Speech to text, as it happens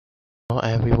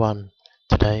everyone,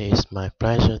 today is my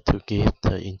pleasure to give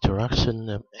the introduction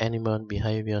of animal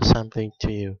behavior sampling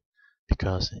to you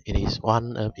because it is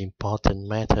one of important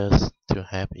methods to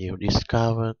help you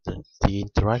discover the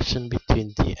interaction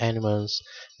between the animals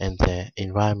and their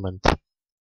environment.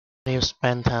 When you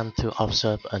spend time to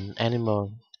observe an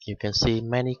animal, you can see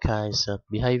many kinds of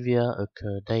behavior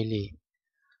occur daily.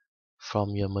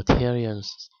 From your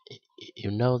materials,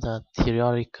 you know that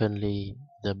theoretically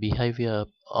the behavior of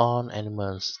all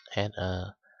animals had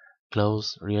a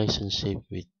close relationship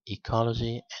with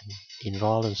ecology and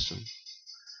evolution.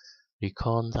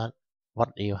 Recall that what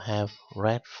you have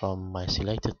read from my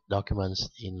selected documents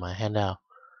in my handout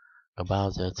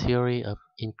about the theory of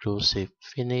inclusive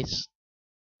finite.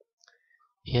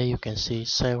 Here you can see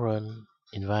several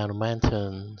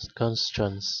environmental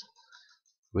constraints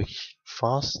which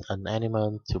force an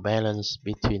animal to balance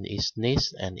between its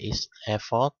needs and its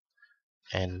effort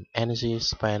and energy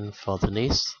spent for the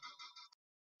needs.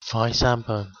 For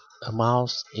example, a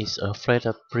mouse is afraid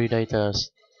of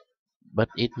predators, but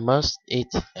it must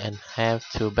eat and have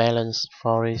to balance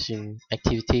foraging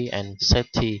activity and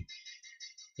safety.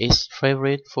 Its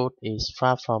favorite food is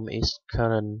far from its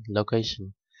current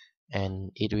location,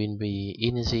 and it will be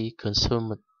easy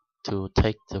consumed to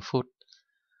take the food.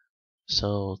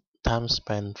 So time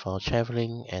spent for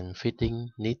traveling and feeding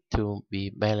need to be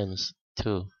balanced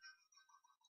too.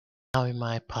 Now we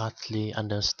might partly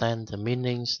understand the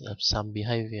meanings of some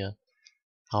behavior.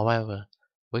 However,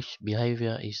 which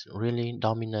behavior is really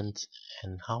dominant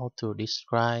and how to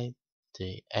describe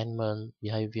the animal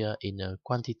behavior in a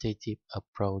quantitative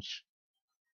approach.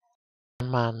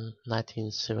 Mann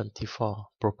 1974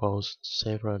 proposed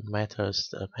several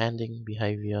methods of handling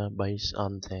behavior based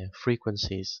on their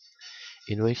frequencies,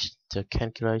 in which the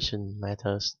calculation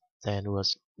methods then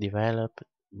was developed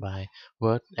by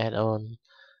Word et al.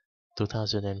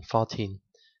 2014.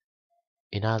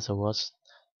 In other words,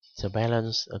 the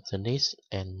balance of the needs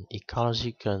and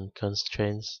ecological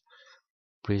constraints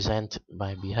presented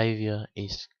by behavior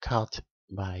is caught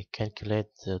by calculate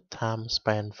the time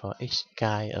spent for each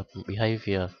kind of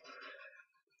behavior.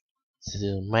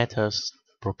 The methods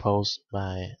proposed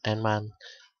by Anman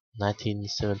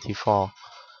 1974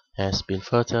 has been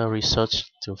further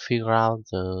researched to figure out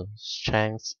the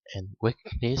strengths and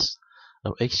weaknesses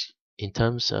of each in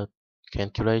terms of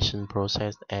calculation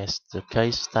process as the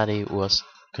case study was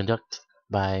conducted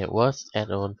by Worth et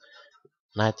al.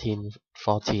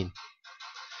 1914.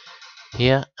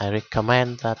 Here I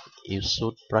recommend that you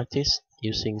should practice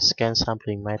using scan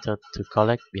sampling method to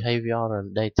collect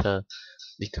behavioral data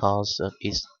because of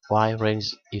its wide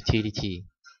range utility.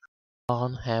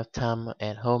 Don't have time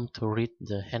at home to read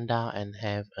the handout and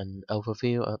have an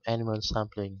overview of animal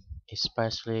sampling,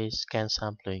 especially scan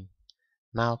sampling.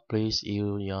 Now please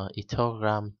use your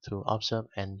ethogram to observe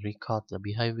and record the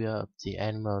behavior of the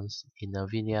animals in the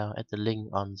video at the link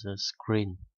on the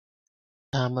screen.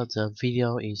 Time of the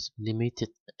video is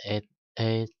limited at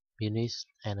 8 minutes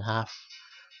and a half,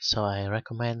 so I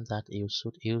recommend that you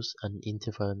should use an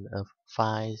interval of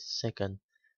 5 seconds,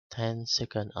 10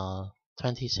 seconds or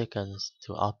 20 seconds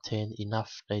to obtain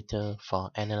enough data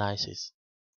for analysis.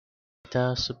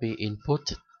 Data should be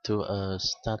input to a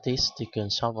statistical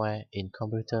software in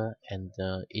computer and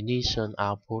the initial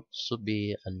output should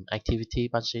be an activity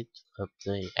budget of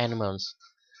the animals.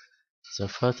 The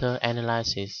further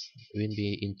analysis will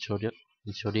be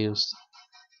introduced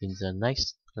in the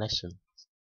next lesson.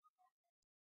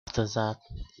 After that,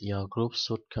 your group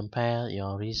should compare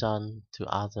your result to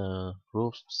other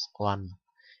groups. 1.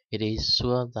 It is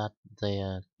sure that they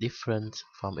are different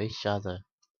from each other.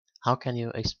 How can you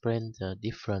explain the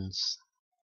difference?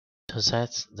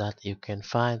 Suggest that you can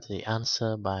find the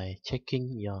answer by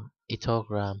checking your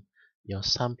ethogram, your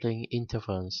sampling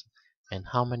intervals, and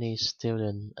how many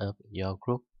students of your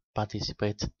group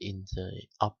participate in the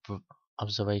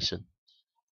observation.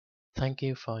 Thank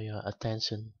you for your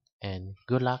attention and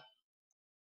good luck.